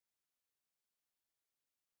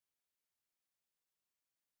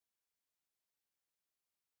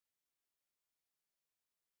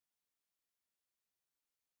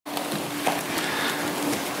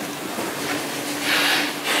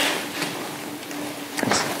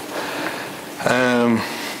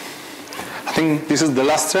think this is the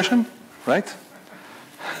last session, right?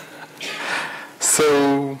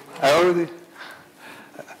 So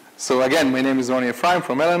again, my name is Rony Efraim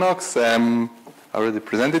from Mellanox. I already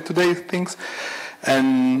presented today things.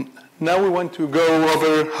 And now we want to go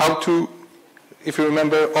over how to, if you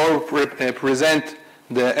remember, or present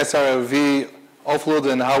the SR-IOV offload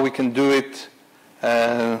and how we can do it,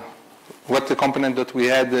 what the component that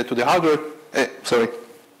we add to the hardware,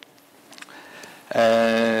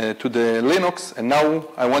 to the Linux. And now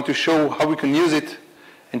I want to show how we can use it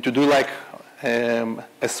and to do like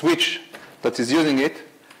a switch that is using it,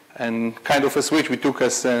 and kind of a switch we took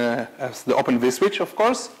as the Open-vSwitch, of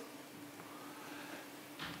course.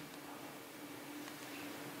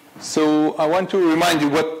 So I want to remind you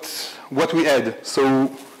what we add.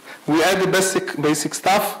 So we add the basic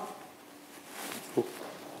stuff.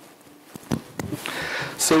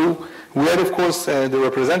 So we add, of course, the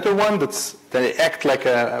representer one they act like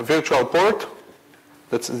a virtual port.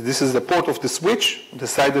 This is the port of the switch,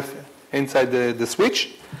 inside the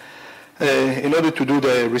switch, in order to do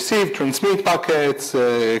the receive, transmit packets,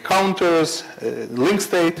 counters, link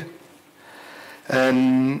state.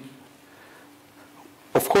 And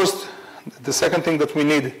of course, the second thing that we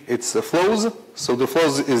need, it's flows. So the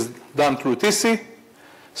flows is done through TC.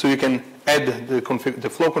 So you can add the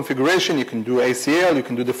flow configuration, you can do ACL, you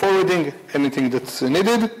can do the forwarding, anything that's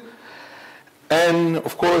needed. And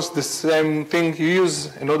of course, the same thing you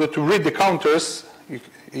use in order to read the counters.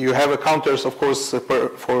 You have a counters, of course,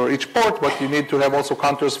 for each port, but you need to have also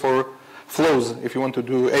counters for flows if you want to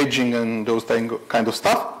do aging and those kind of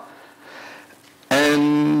stuff.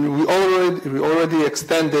 And we already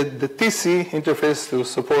extended the TC interface to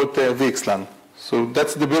support VXLAN. So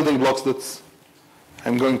that's the building blocks that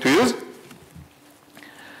I'm going to use.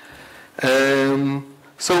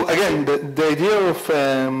 So again, the idea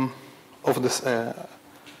of this a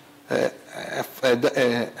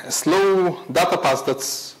slow data path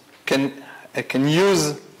that can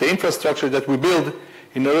use the infrastructure that we build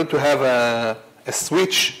in order to have a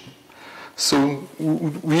switch. So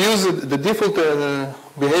we use the default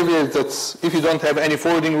behavior that if you don't have any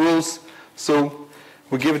forwarding rules, so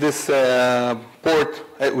we give this port,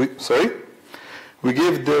 we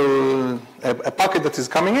give a packet that is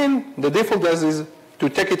coming in. The default is to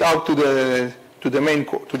take it out to the main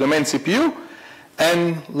CPU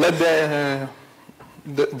and let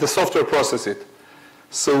the software process it.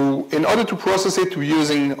 So in order to process it, we're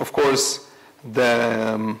using, of course,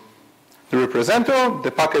 the representer.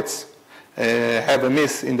 The packets have a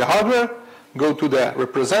miss in the hardware, go to the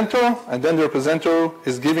representer, and then the representer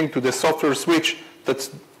is giving to the software switch that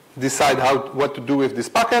decide what to do with this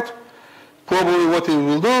packet. Probably what he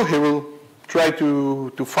will do, he will try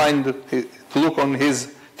to look on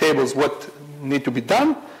his tables what need to be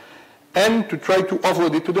done, and to try to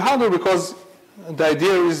offload it to the hardware, because the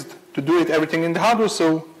idea is to do everything in the hardware.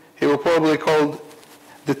 So he will probably call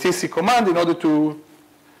the TC command in order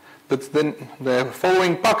that then the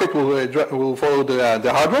following packet will follow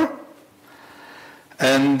the hardware.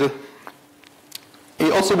 And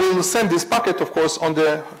he also will send this packet, of course, on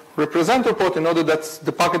the representer port in order that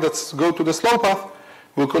the packet that's go to the slow path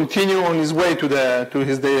will continue on his way to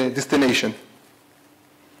his destination.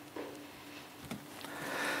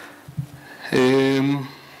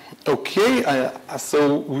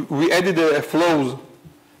 So we added a flows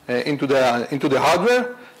into the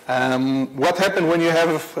hardware. What happened when you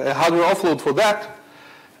have a hardware offload for that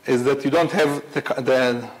is that you don't have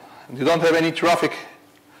any traffic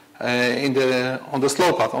on the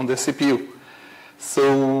slow path on the CPU.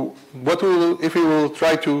 So if we will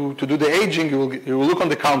try to do the aging, you will look on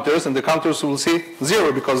the counters, and the counters will see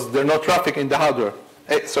 0 because there's no traffic in the hardware.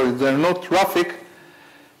 There's no traffic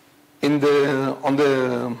on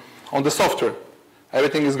the software.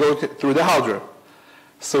 Everything is going through the hardware.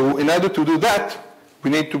 So in order to do that,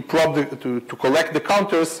 we need to collect the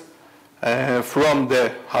counters from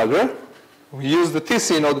the hardware. We use the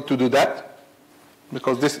TC in order to do that,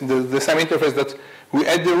 because the same interface that we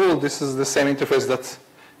add the rule, this is the same interface that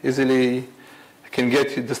easily can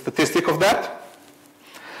get the statistic of that.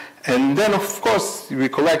 And then, of course, we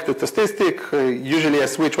collect the statistic. Usually a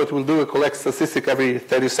switch, what we'll do, we collect statistic every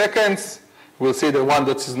 30 seconds. We'll see the one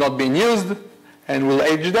that is not being used, and we'll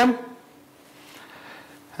age them.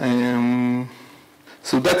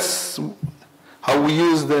 So that's how we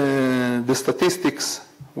use the statistics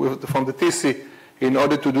from the TC in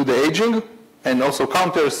order to do the aging, and also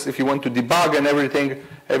counters if you want to debug and everything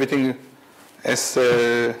as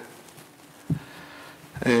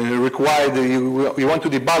required. You want to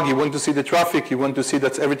debug, you want to see the traffic, you want to see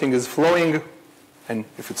that everything is flowing, and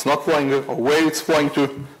if it's not flowing, or where it's flowing to.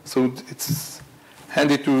 So it's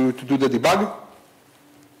handy to do the debug.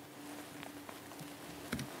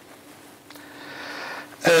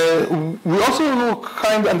 We also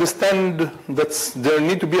kind of understand that there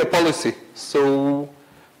need to be a policy. So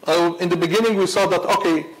in the beginning we saw that,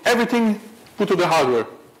 okay, everything put to the hardware.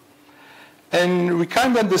 And we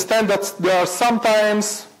kind of understand that there are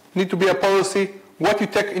sometimes need to be a policy what you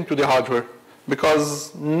take into the hardware.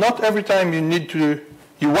 Because not every time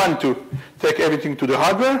you want to take everything to the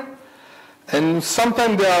hardware. And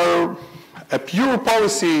sometimes there are a pure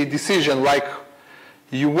policy decision, like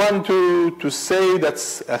you want to say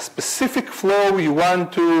that's a specific flow, you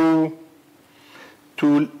want to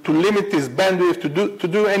limit this bandwidth, to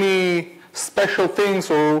do any special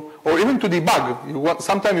things, or even to debug.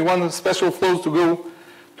 Sometimes you want special flows to go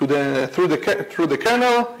through the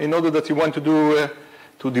kernel in order that you want to do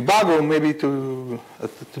to debug, or maybe to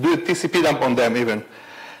do a TCP dump on them even.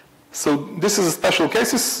 So this is special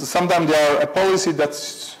cases. Sometimes there are a policy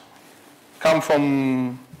that's come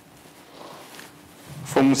from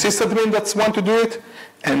sysadmin that want to do it,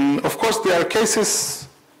 and of course there are cases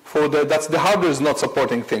that the hardware is not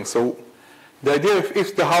supporting things. So the idea,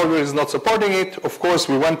 if the hardware is not supporting it, of course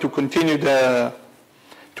we want to continue to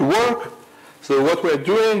work. So what we're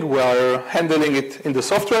doing, we are handling it in the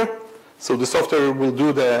software. So the software will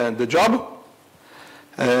do the job.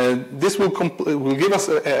 This will give us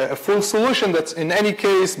a full solution that's in any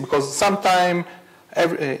case, because sometime,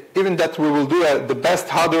 even that we will do the best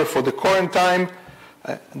hardware for the current time,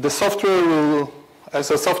 the software will,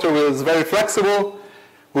 as a software is very flexible,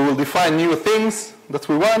 we will define new things that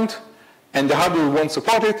we want, and the hardware won't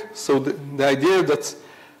support it. So the idea that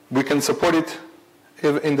we can support it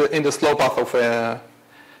in the slow path of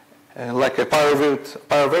like a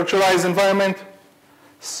para-virtualized environment.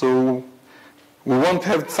 So we won't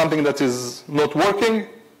have something that is not working.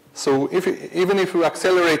 So even if we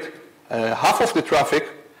accelerate half of the traffic,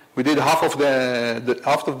 we did half of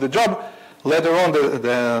the job. Later on,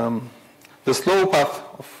 the slow path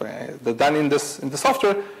of done in the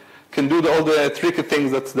software can do all the tricky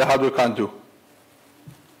things that the hardware can't do.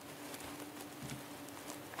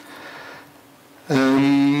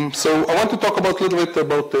 So I want to talk a little bit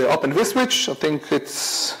about the Open-vSwitch. I think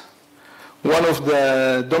it's one of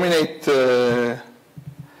the dominant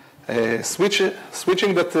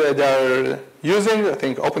switching that they are using. I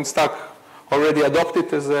think OpenStack already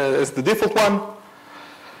adopted as the default one.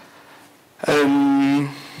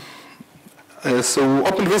 So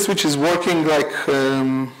Open-vSwitch is working like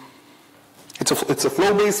it's a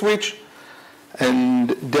flow-based switch, and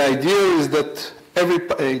the idea is that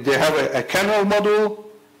they have a kernel module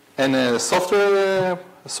and a software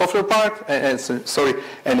part,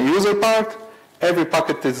 and a user part. Every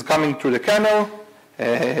packet is coming through the kernel.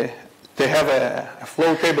 They have a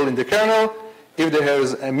flow table in the kernel. If there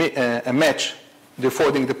is a match, they're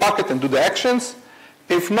forwarding the packet and do the actions.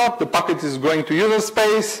 If not, the packet is going to user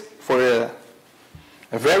space for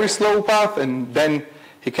a very slow path, and then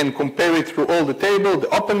he can compare it through all the table, the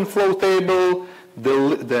open flow table,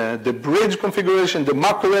 the bridge configuration, the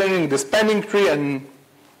macro learning, the spanning tree, and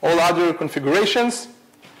all other configurations,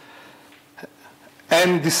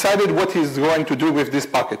 and decided what he's going to do with this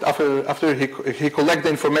packet after he collect the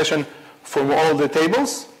information from all the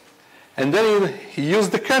tables, and then he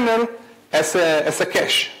used the kernel as a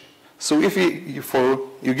cache. So if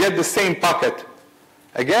you get the same packet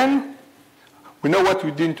again, we know what we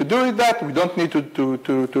need to do with that. We don't need to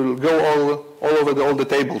go all over all the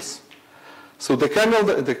tables. So the kernel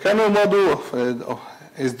module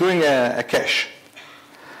is doing a cache.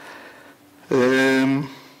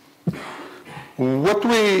 What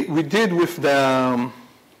we did with the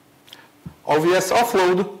OVS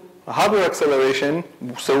offload hardware acceleration,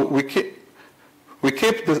 so we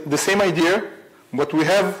keep the same idea, but we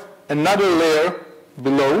have another layer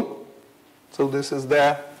below. So this is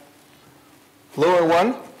the lower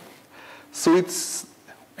one. So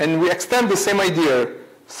and we extend the same idea.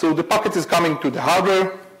 So the packet is coming to the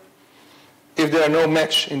hardware. If there are no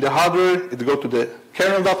match in the hardware, it goes to the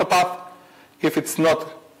kernel data path. If it's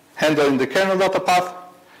not handled in the kernel data path,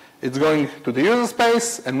 it's going to the user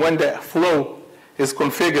space. And when the flow is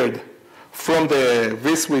configured from the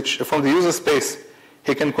vSwitch, from the user space,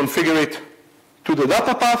 he can configure it to the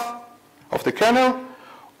data path of the kernel,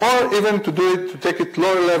 or even to take it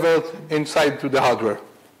lower level inside to the hardware,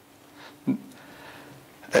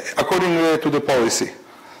 according to the policy.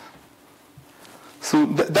 So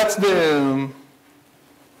that's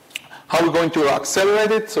how we're going to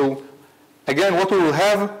accelerate it. So again, what we will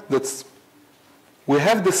have, we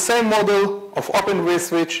have the same model of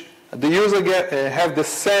Open-vSwitch. The user have the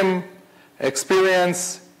same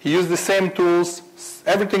experience He used the same tools.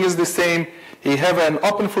 Everything is the same. He have an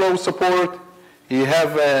open flow support. He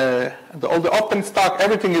have all the open stack.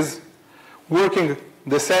 Everything is working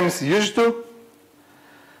the same as used to.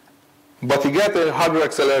 But he got a hardware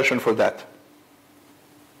acceleration for that.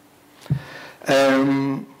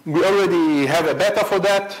 We already have a beta for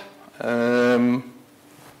that.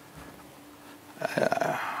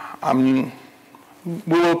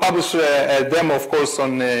 We will publish a demo, of course,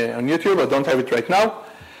 on YouTube. I don't have it right now.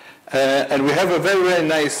 And we have a very, very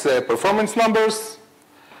nice performance numbers.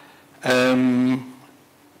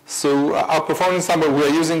 So our performance number we are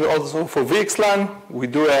using also for VXLAN. We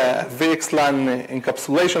do a VXLAN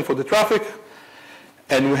encapsulation for the traffic.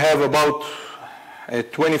 And we have about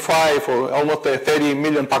 25 or almost 30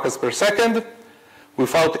 million packets per second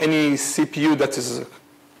without any CPU that is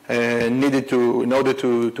needed in order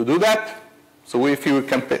to do that. So if you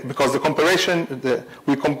compare, because the comparison, the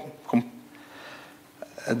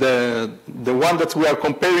one that we are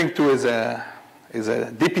comparing to is a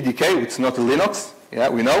DPDK. It's not a Linux. Yeah,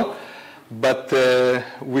 we know. But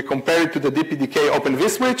we compare it to the DPDK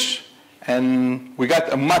Open-vSwitch, and we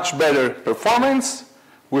got a much better performance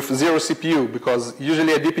with zero CPU, because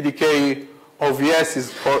usually a DPDK OVS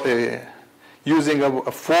is using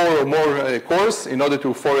a 4 or more cores in order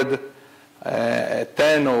to forward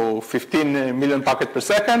 10 or 15 million packets per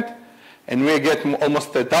second, and we get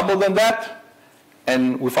almost double than that,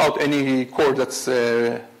 and without any core that's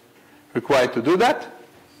required to do that.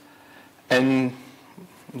 And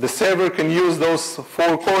the server can use those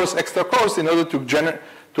 4 cores, extra cores, in order to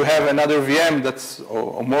have another VM that's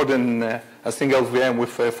or more than a single VM with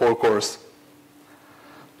 4 cores.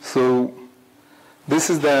 So this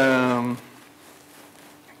is the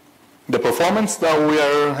performance that we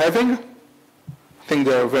are having. I think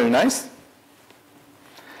they are very nice.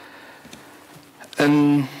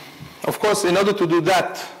 And of course, in order to do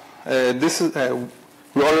that,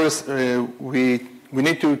 we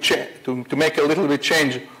need to make a little bit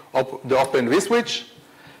change of the Open-vSwitch.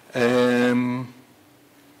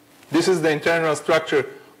 This is the internal structure.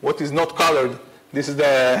 What is not colored, this is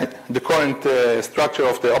the current structure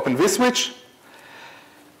of the Open-vSwitch.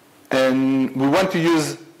 And we want to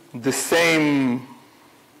use the same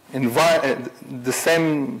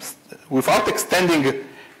without extending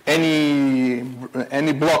any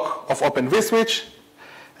block of Open-vSwitch,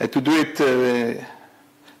 to do it to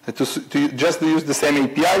just use the same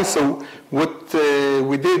API. So what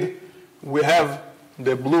we did, we have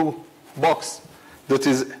the blue box that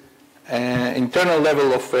is internal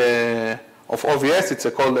level of OVS. It's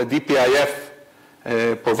called a DPIF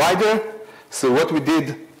provider. So what we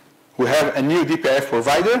did, we have a new DPIF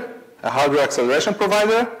provider, a hardware acceleration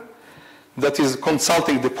provider, that is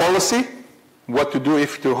consulting the policy, what to do,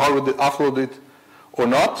 if to hardware offload it or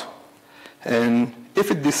not. And if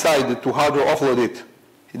it decided to hardware offload it,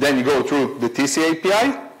 then you go through the TC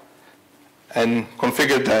API and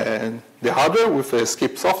configure the hardware with a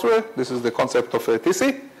skip software. This is the concept of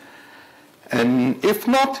TC. And if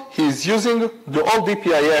not, he's using the old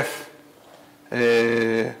DPIF,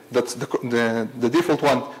 that's the default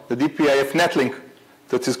one, the DPIF netlink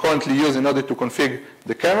that is currently used in order to configure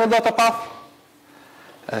the kernel data path.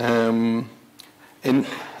 And in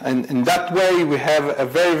that way, we have a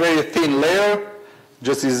very, very thin layer,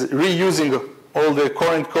 just is reusing all the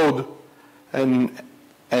current code and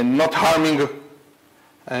not harming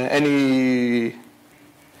any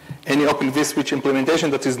Open-vSwitch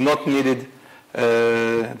implementation that is not needed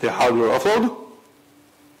the hardware offload.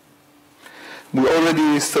 We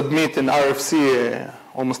already submit an RFC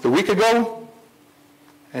almost a week ago,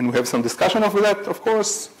 and we have some discussion over that, of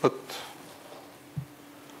course, but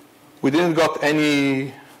we didn't got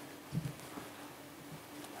any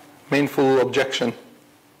meaningful objection.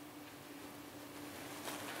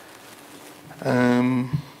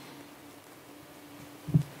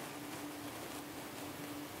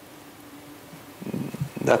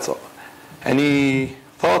 That's all. Any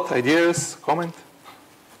thought, ideas, comment?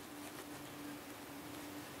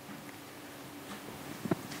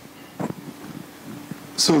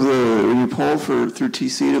 So when you poll through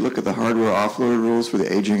TC to look at the hardware offload rules for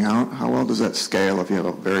the aging out, how well does that scale if you have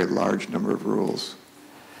a very large number of rules?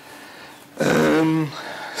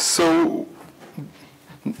 So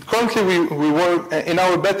currently we work in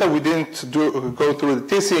our beta. We didn't go through the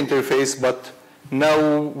TC interface, but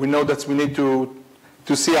now we know that we need to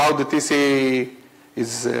see how the TC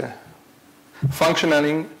is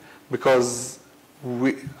functioning, because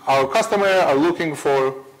our customer are looking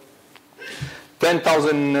for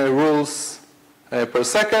 10,000 rules per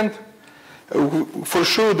second. For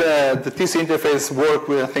sure, the TC interface work.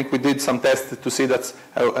 I think we did some tests to see that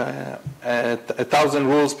 1,000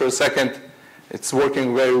 rules per second, it's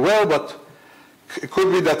working very well. But it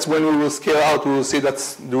could be that when we will scale out, we will see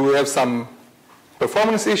that we have some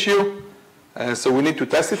performance issue. So we need to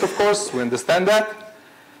test it, of course. We understand that.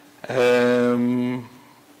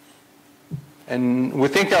 And we're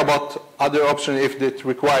thinking about other options if it's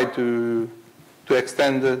required to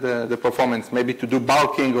extend the performance, maybe to do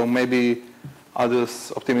bulking or maybe other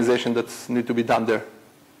optimization that need to be done there.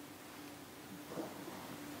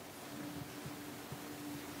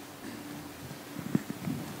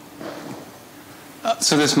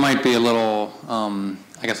 So this might be a little, I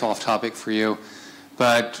guess, off topic for you,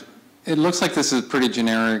 but it looks like this is pretty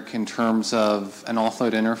generic in terms of an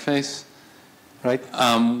offload interface. Right.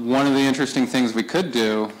 One of the interesting things we could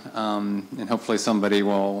do, and hopefully somebody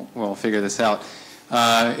will figure this out,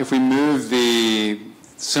 if we move the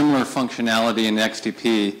similar functionality in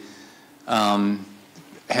XDP,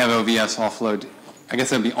 have OVS offload, I guess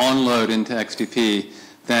that'd be onload into XDP,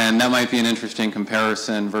 then that might be an interesting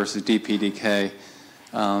comparison versus DPDK.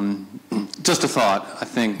 Just a thought. I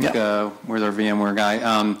think we're our VMware guy.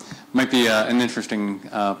 Might be an interesting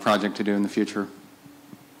project to do in the future.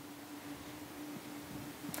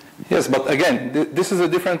 Yes, but again, this is a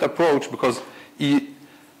different approach because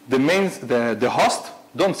the host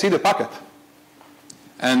don't see the packet.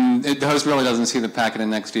 And the host really doesn't see the packet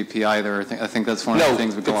in XDP either. I think that's one of the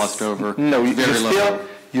things we glossed over. No, you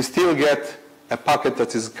still get a packet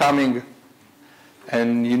that is coming,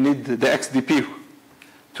 and you need the XDP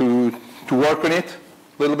to work on it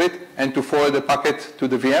a little bit and to forward the packet to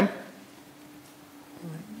the VM.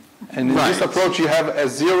 And in this approach, you have a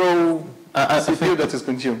zero CPU that is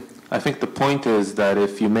consumed. I think the point is that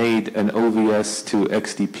if you made an OVS to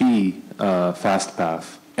XDP fast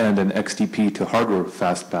path and an XDP to hardware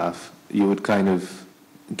fast path, you would kind of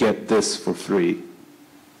get this for free.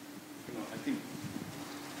 I think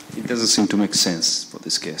it doesn't seem to make sense for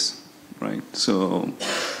this case, right? So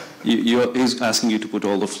he's asking you to put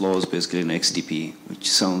all the flows basically in XDP, which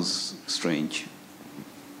sounds strange.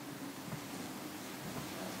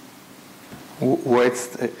 Well,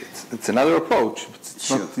 it's another approach.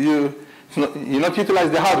 Sure. You not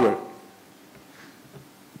utilize the hardware.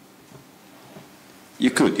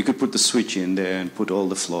 You could put the switch in there and put all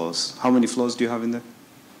the flows. How many flows do you have in there?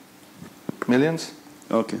 Millions.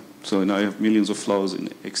 Okay, so now you have millions of flows in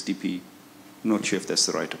XDP. Not sure if that's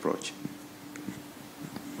the right approach.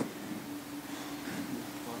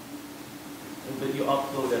 But you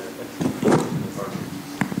offload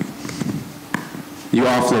You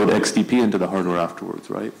offload XDP into the hardware afterwards,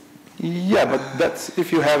 right? Yeah, but that's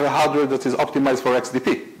if you have a hardware that is optimized for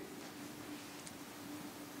XDP.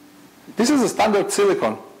 This is a standard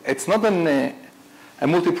silicon. It's not a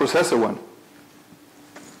multiprocessor one.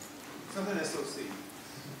 It's not an SoC.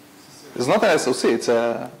 It's not an SoC.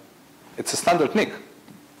 It's a standard NIC.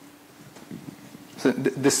 So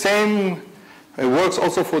the same works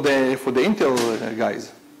also for the Intel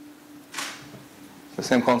guys. The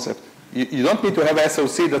same concept. You don't need to have a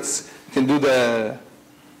SoC that can do the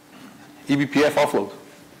eBPF offload.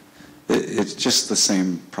 It's just the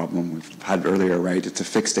same problem we've had earlier, right? It's a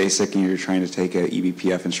fixed ASIC and you're trying to take a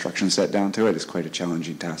eBPF instruction set down to it. It's quite a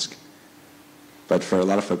challenging task. But for a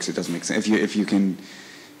lot of folks, it doesn't make sense. If you can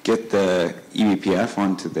get the eBPF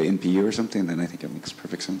onto the NPU or something, then I think it makes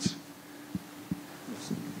perfect sense.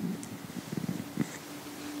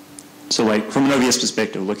 So like from an OVS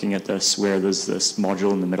perspective, looking at this, where there's this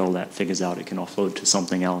module in the middle that figures out it can offload to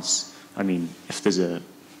something else. I mean, if there's a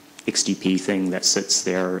XDP thing that sits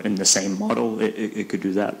there in the same model, it could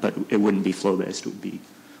do that, but it wouldn't be flow-based. It would be,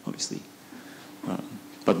 obviously.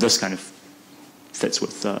 But this kind of fits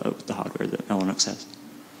with the hardware that Linux has.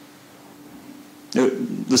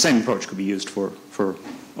 The same approach could be used for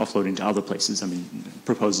offloading to other places. I mean, it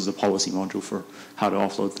proposes a policy module for how to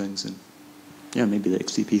offload things, and yeah, maybe the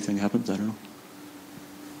XDP thing happens. I don't know.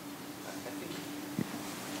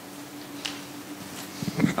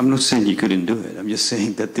 I'm not saying you couldn't do it. I'm just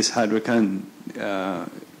saying that this hardware can do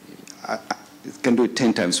it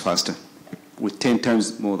 10 times faster with 10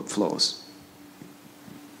 times more flows.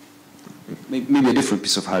 Maybe a different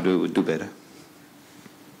piece of hardware would do better.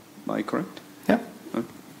 Am I correct? Yeah. Okay.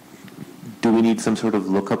 Do we need some sort of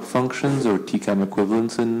lookup functions or TCAM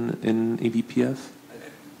equivalents in eBPF?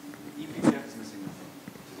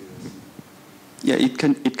 Yeah, it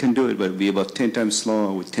can do it, but it'll be about 10 times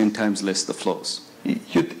slower with 10 times less the flows.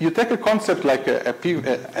 You take a concept like a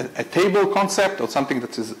table concept or something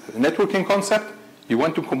that is a networking concept, you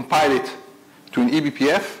want to compile it to an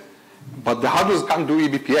eBPF, but the hardware can't do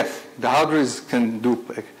eBPF. The hardware can do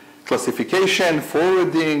classification,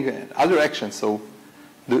 forwarding, and other actions. So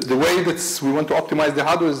the way that we want to optimize the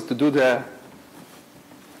hardware is to do the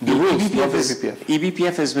rules, not the eBPF.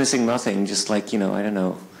 eBPF is missing nothing, just like, I don't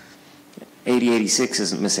know, 8086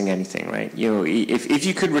 isn't missing anything, right? If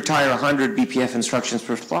you could retire 100 BPF instructions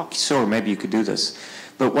per clock, sure, maybe you could do this.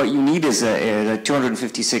 But what you need is a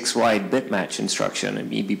 256 wide bit match instruction in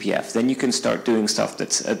eBPF. Then you can start doing stuff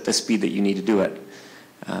that's at the speed that you need to do it.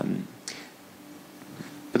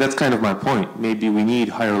 But that's kind of my point. Maybe we need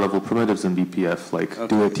higher level primitives in BPF, like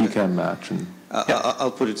do a TCAM match. And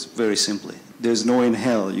I'll put it very simply. There's no way in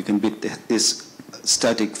hell you can beat these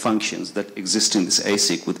static functions that exist in this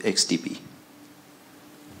ASIC with XTP.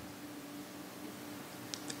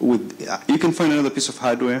 You can find another piece of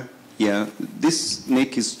hardware. Yeah, this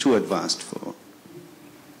NIC is too advanced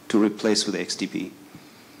to replace with XTP.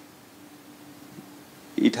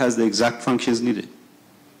 It has the exact functions needed.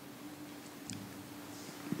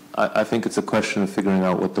 I think it's a question of figuring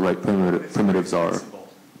out what the right primitives are.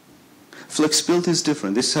 Flexibility is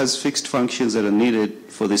different. This has fixed functions that are needed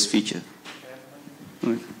for this feature.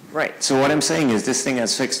 Right. So what I'm saying is this thing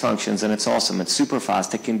has fixed functions and it's awesome. It's super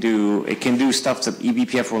fast. It can do stuff that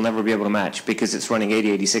eBPF will never be able to match because it's running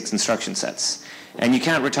 8086 instruction sets. And you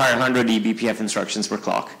can't retire 100 eBPF instructions per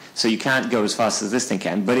clock. So you can't go as fast as this thing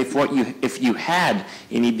can. But if you had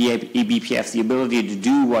in eBPF the ability to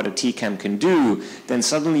do what a TCAM can do, then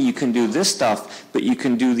suddenly you can do this stuff, but you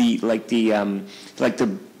can do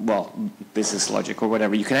business logic or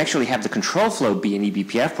whatever. You can actually have the control flow be an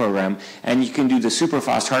eBPF program, and you can do the super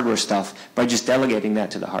fast hardware stuff by just delegating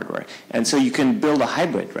that to the hardware. And so you can build a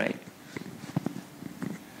hybrid, right?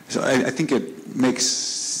 So I think it makes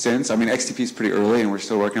sense. I mean, XTP is pretty early, and we're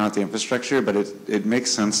still working out the infrastructure, but it makes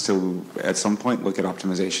sense to, at some point, look at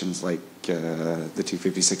optimizations like the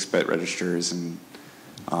 256-bit registers and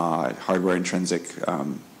hardware intrinsic,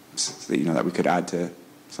 that we could add to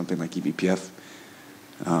something like eBPF.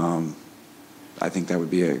 I think that would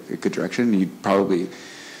be a good direction. You'd probably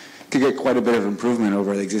could get quite a bit of improvement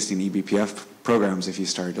over the existing eBPF programs if you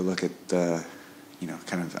started to look at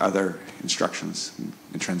kind of other instructions,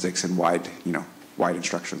 intrinsics and wide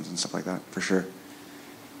instructions and stuff like that, for sure.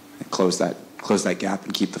 And close that gap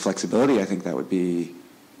and keep the flexibility. I think that would be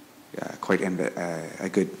quite a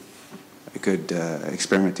good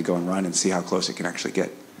experiment to go and run and see how close it can actually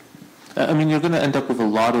get. I mean, you're going to end up with a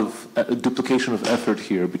lot of duplication of effort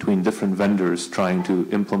here between different vendors trying to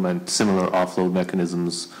implement similar offload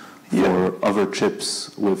mechanisms for other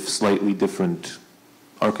chips with slightly different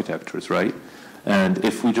architectures, right? And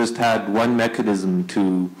if we just had one mechanism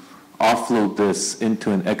to offload this into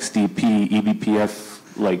an XDP,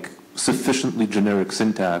 eBPF, like sufficiently generic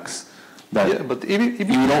syntax, that but you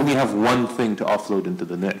would only have one thing to offload into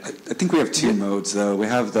the NIC. I think we have two modes, though. We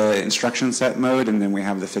have the instruction set mode, and then we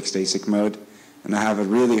have the fixed ASIC mode. And I have a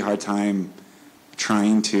really hard time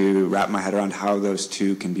trying to wrap my head around how those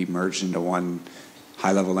two can be merged into one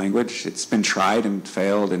high-level language. It's been tried and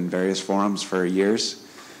failed in various forums for years.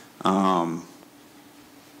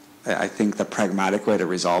 I think the pragmatic way to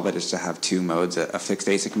resolve it is to have two modes, a fixed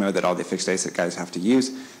ASIC mode that all the fixed ASIC guys have to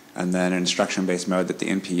use, and then an instruction-based mode that the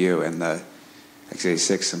NPU and the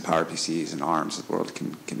x86 and PowerPCs and ARMs of the world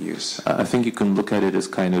can use. I think you can look at it as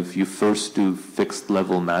kind of, you first do fixed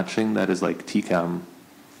level matching, that is like TCAM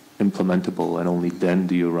implementable, and only then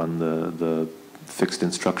do you run the fixed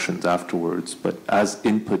instructions afterwards. But as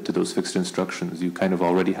input to those fixed instructions, you kind of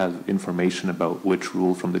already have information about which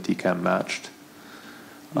rule from the TCAM matched,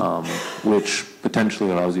 which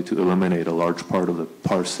potentially allows you to eliminate a large part of the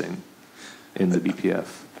parsing in the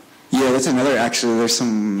BPF. Yeah, that's another, actually,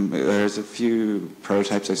 there's a few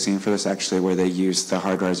prototypes I've seen for this, actually, where they use the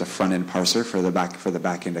hardware as a front-end parser for the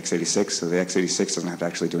back-end x86, so the x86 doesn't have to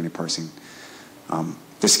actually do any parsing.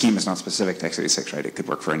 The scheme is not specific to x86, right? It could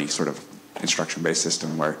work for any sort of instruction-based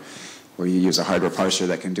system where you use a hardware parser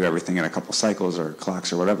that can do everything in a couple cycles or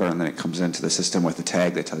clocks or whatever, and then it comes into the system with a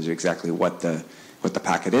tag that tells you exactly what the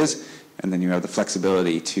packet is, and then you have the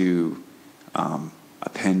flexibility to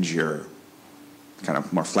append your kind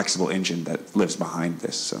of more flexible engine that lives behind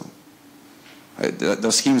this. So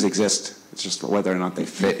those schemes exist. It's just whether or not they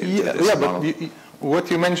fit into this model. But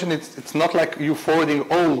what you mentioned, it's not like you forwarding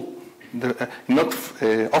all not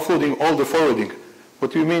offloading all the forwarding.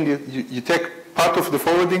 What do you mean? You take part of the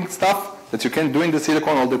forwarding stuff that you can do in the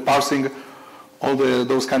silicon, all the parsing, all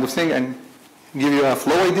those kind of things, and give you a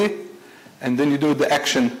flow ID, and then you do the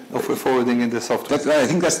action of forwarding in the software. I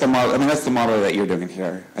think that's the model. I mean, that's the model that you're doing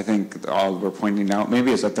here. I think all we're pointing out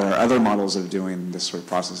maybe is that there are other models of doing this sort of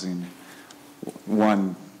processing.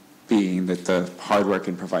 One being that the hardware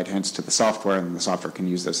can provide hints to the software, and the software can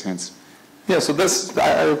use those hints Yeah, so that's,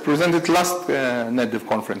 I presented last NetDev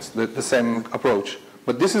conference, the same approach.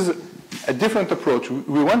 But this is a different approach.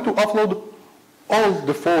 We want to offload all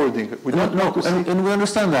the forwarding. We don't want to see. And we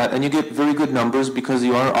understand that, and you get very good numbers because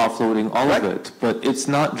you are offloading all of it. But it's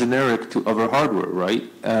not generic to other hardware, right?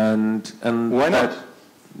 And why not?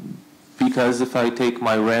 Because if I take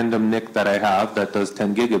my random NIC that I have that does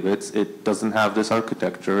 10 gigabits, it doesn't have this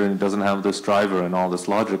architecture and it doesn't have this driver and all this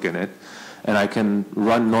logic in it. And I can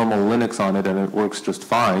run normal Linux on it and it works just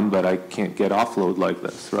fine, but I can't get offload like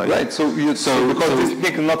this, right? Right, so because this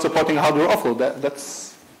NIC is not supporting hardware offload,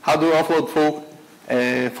 that's hardware offload for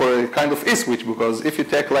a kind of switch, because if you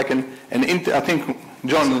take like an Intel, I think,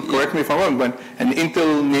 John, correct me if I'm wrong, but an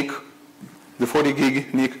Intel NIC, the 40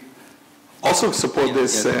 gig NIC, also support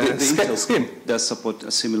this the scheme. Does support a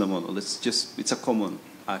similar model. It's a common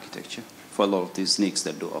architecture for a lot of these NICs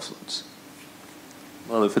that do offloads.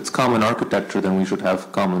 Well, if it's common architecture, then we should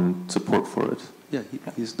have common support for it. Yeah,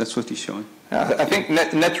 that's what he's showing. I think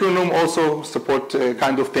Netdev also support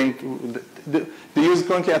kind of thing. They use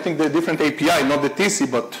currently, I think, the different API, not the TC,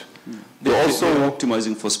 but they're also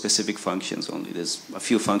optimizing for specific functions only. There's a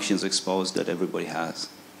few functions exposed that everybody has.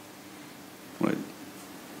 Right.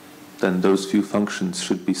 Then those few functions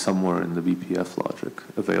should be somewhere in the BPF logic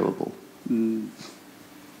available.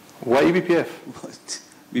 Why BPF?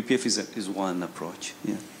 BPF is one approach.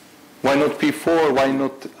 Yeah. Why not P4? Why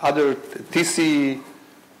not other TC?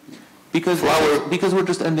 Because we're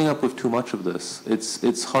just ending up with too much of this.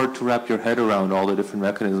 It's hard to wrap your head around all the different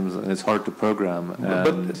mechanisms, and it's hard to program. And,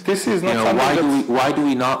 but this is not why do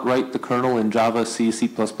we not write the kernel in Java, C, C++,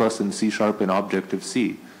 and C# in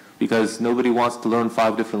Objective-C? Because nobody wants to learn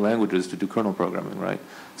 5 different languages to do kernel programming, right?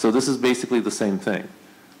 So this is basically the same thing.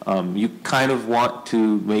 You kind of want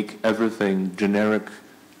to make everything generic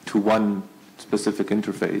to one specific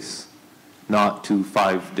interface, not to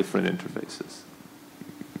 5 different interfaces.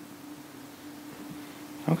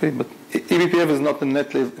 Okay, but eBPF is not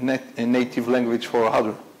a native language for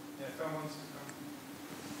hardware. Yeah, if I want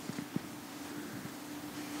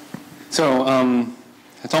to So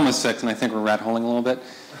it's almost 6, and I think we're rat-holing a little bit.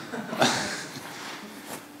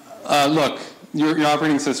 Look, your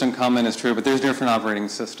operating system comment is true, but there's different operating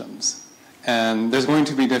systems. And there's going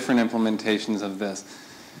to be different implementations of this.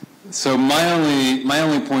 So my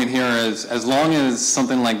only point here is, as long as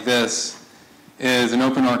something like this is an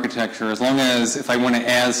open architecture, as long as if I want to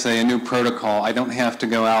add, say, a new protocol, I don't have to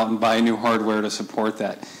go out and buy new hardware to support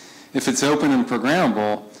that. If it's open and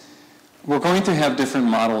programmable, we're going to have different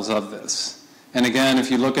models of this. And again, if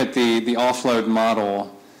you look at the offload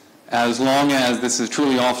model, as long as this is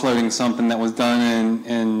truly offloading something that was done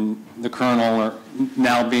in the kernel or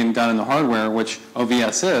now being done in the hardware, which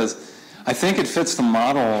OVS is, I think it fits the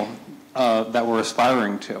model that we're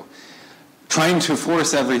aspiring to. Trying to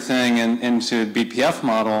force everything into BPF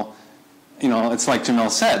model, it's like Jamil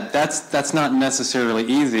said, that's not necessarily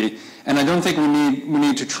easy, and I don't think we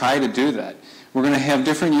need to try to do that. We're going to have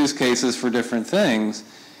different use cases for different things,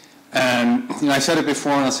 and I said it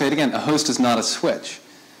before and I'll say it again, a host is not a switch.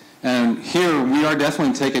 And here we are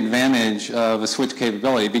definitely taking advantage of a switch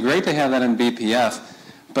capability. It'd be great to have that in BPF,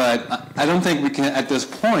 but I don't think we can at this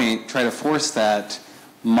point try to force that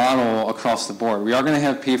model across the board. We are going to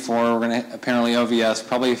have P4, we're going to apparently OVS,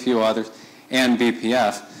 probably a few others, and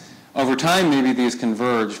BPF. Over time, maybe these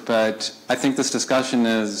converge, but I think this discussion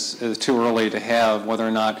is too early to have whether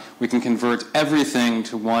or not we can convert everything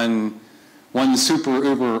to one super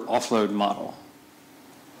uber offload model.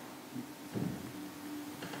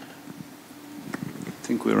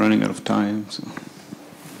 I think we're running out of time. So,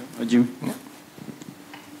 Jim? Yeah.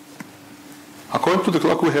 According to the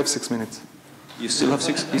clock, we have 6 minutes. You still have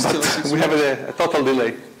 6? You still have 6 we have a total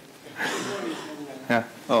delay. Yeah.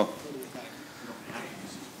 Oh.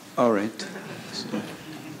 All right.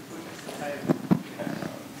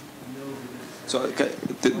 So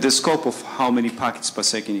the scope of how many packets per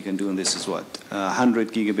second you can do in this is what?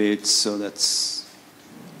 100 gigabits, so that's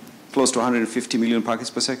close to 150 million packets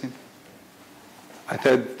per second? I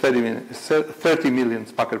said 30 million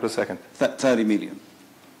packets per second. 30 million?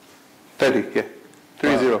 30, yeah.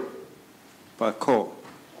 30. Per core.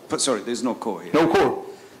 Sorry, there's no core here. No core.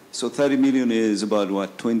 So 30 million is about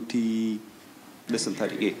what, 20, less than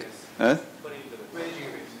 30 gig? Huh?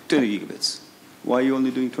 20 gigabits. Why are you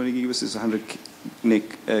only doing 20 gigabits? It's 100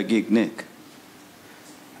 gig NIC.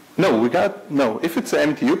 No, if it's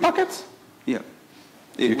MTU packets, yeah.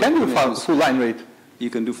 You can do full line rate. You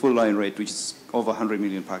can do full line rate, which is over 100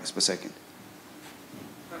 million packets per second.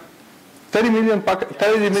 30 million packets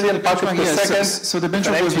per second. So the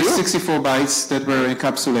benchmark was with 64 bytes that were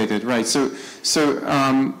encapsulated, right? So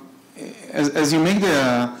as you make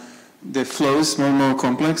the flows more and more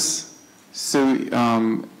complex. So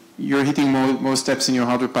you're hitting more steps in your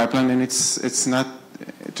hardware pipeline, and it's not.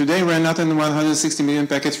 Today we're not in 160 million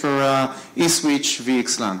packets for eSwitch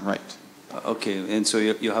VXLAN, right? Okay, and so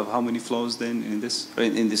you have how many flows then in this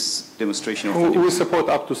demonstration? We support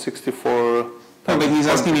up to 64. No, but he's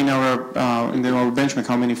asking in our benchmark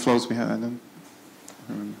how many flows we have.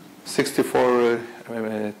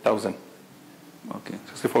 64,000. Okay.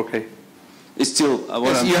 64K. It's still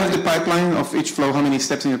Yes, you have the pipeline of each flow, how many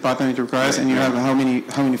steps in your pipeline it requires, and you have how many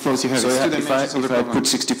flows you have. So It's two if I put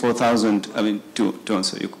 64,000, I mean, to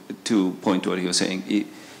answer you, to point to what he was saying,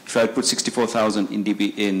 if I put 64,000 in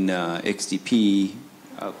XDP,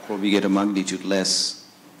 I'll probably get a magnitude less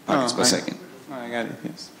packets per second. I got it,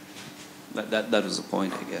 yes. That was the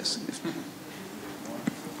point, I guess.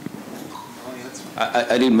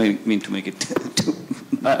 I didn't mean to make it too...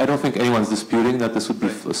 I don't think anyone's disputing that this would be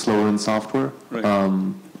slower in software. Right.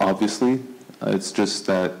 Obviously, it's just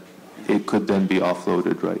that it could then be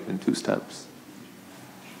offloaded right in 2 steps.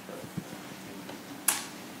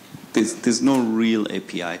 There's no real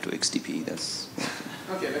API to XDP. That's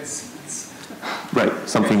Okay, let's Right,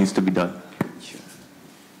 something needs to be done. sure.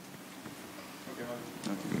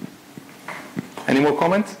 Any more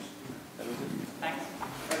comments?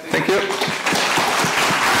 Thank you.